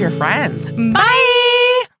tell all of your friends? Bye!